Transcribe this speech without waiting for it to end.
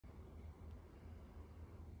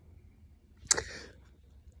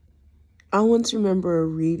I once remember a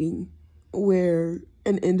reading where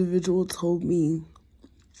an individual told me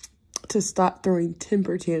to stop throwing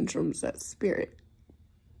temper tantrums at spirit.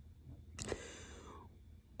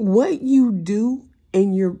 What you do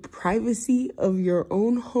in your privacy of your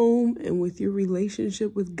own home and with your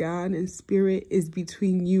relationship with God and spirit is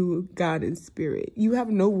between you, God, and spirit. You have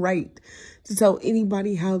no right to tell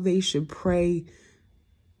anybody how they should pray.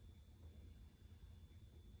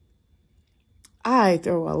 I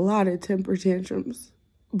throw a lot of temper tantrums,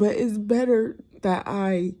 but it's better that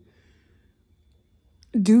I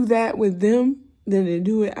do that with them than to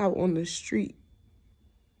do it out on the street.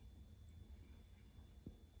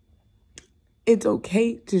 It's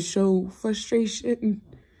okay to show frustration,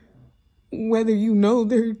 whether you know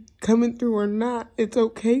they're coming through or not. It's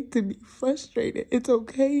okay to be frustrated. It's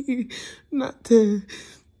okay not to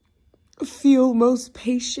feel most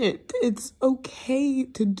patient. It's okay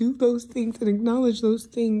to do those things and acknowledge those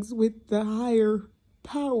things with the higher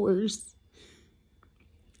powers.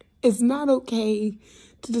 It's not okay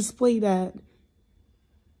to display that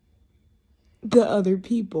to other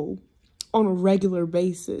people on a regular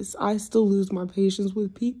basis. I still lose my patience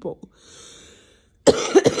with people.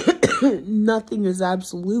 Nothing is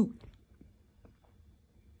absolute.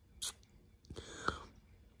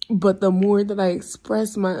 But the more that I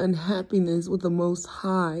express my unhappiness with the Most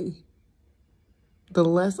High, the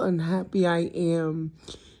less unhappy I am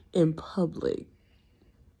in public.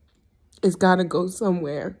 It's got to go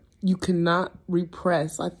somewhere. You cannot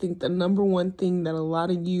repress. I think the number one thing that a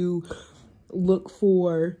lot of you look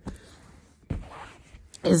for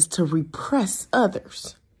is to repress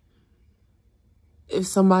others. If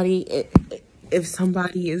somebody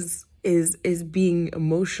is being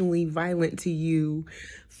emotionally violent to you,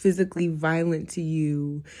 physically violent to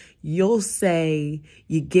you, you'll say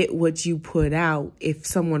you get what you put out if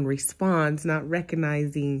someone responds, not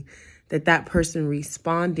recognizing that that person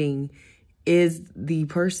responding is the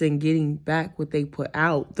person getting back what they put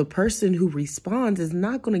out. The person who responds is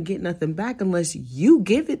not going to get nothing back unless you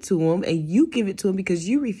give it to them, and you give it to them because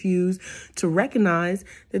you refuse to recognize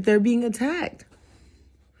that they're being attacked.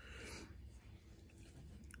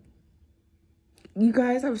 You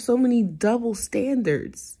guys have so many double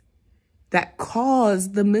standards that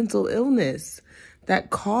cause the mental illness, that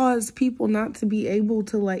cause people not to be able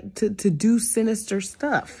to to do sinister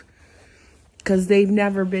stuff because they've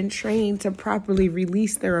never been trained to properly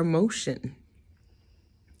release their emotion.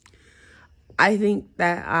 I think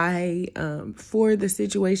that for the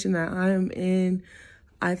situation that I am in,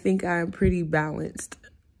 I think I am pretty balanced.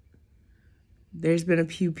 There's been a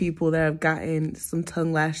few people that have gotten some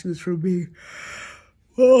tongue lashes from me.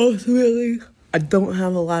 Ultimately, I don't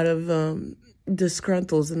have a lot of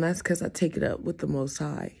disgruntles, and that's because I take it up with the Most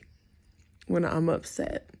High when I'm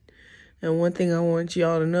upset. And one thing I want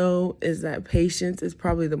y'all to know is that patience is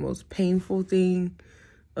probably the most painful thing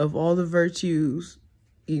of all the virtues.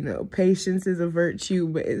 You know, patience is a virtue,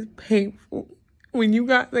 but it's painful. When you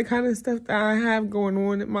got the kind of stuff that I have going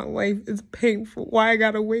on in my life, it's painful. Why I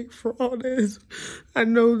gotta wait for all this? I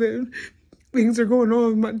know that things are going on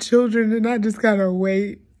with my children and I just gotta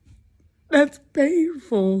wait. That's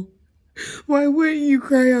painful. Why wouldn't you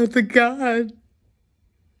cry out to God?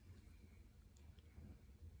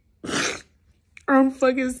 I'm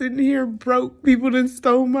fucking sitting here broke. People done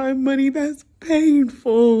stole my money. That's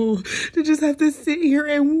painful. To just have to sit here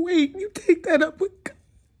and wait. You take that up with God.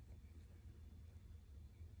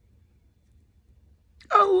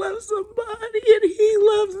 I love somebody and he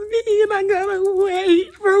loves me and I gotta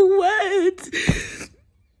wait for what?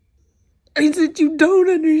 It's that you don't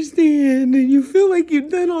understand and you feel like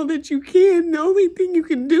you've done all that you can. The only thing you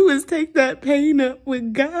can do is take that pain up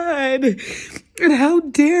with God. And how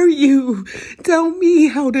dare you tell me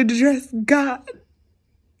how to address God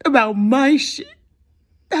about my shit?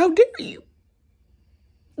 How dare you?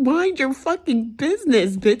 Mind your fucking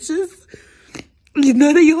business, bitches.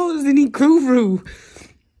 None of y'all is any guru.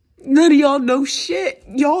 None of y'all know shit.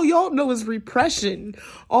 Y'all know is repression.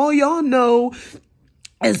 All y'all know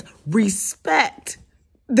is respect.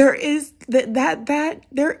 There is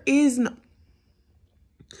there is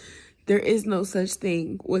no such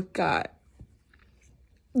thing with God.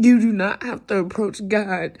 You do not have to approach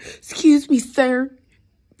God. Excuse me, sir.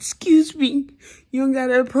 Excuse me. You don't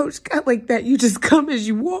gotta approach God like that. You just come as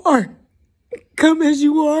you are. Come as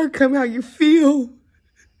you are. Come how you feel.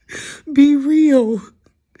 Be real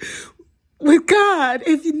with God.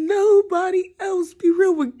 If nobody else, be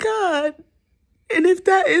real with God. And if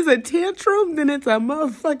that is a tantrum, then it's a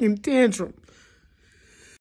motherfucking tantrum.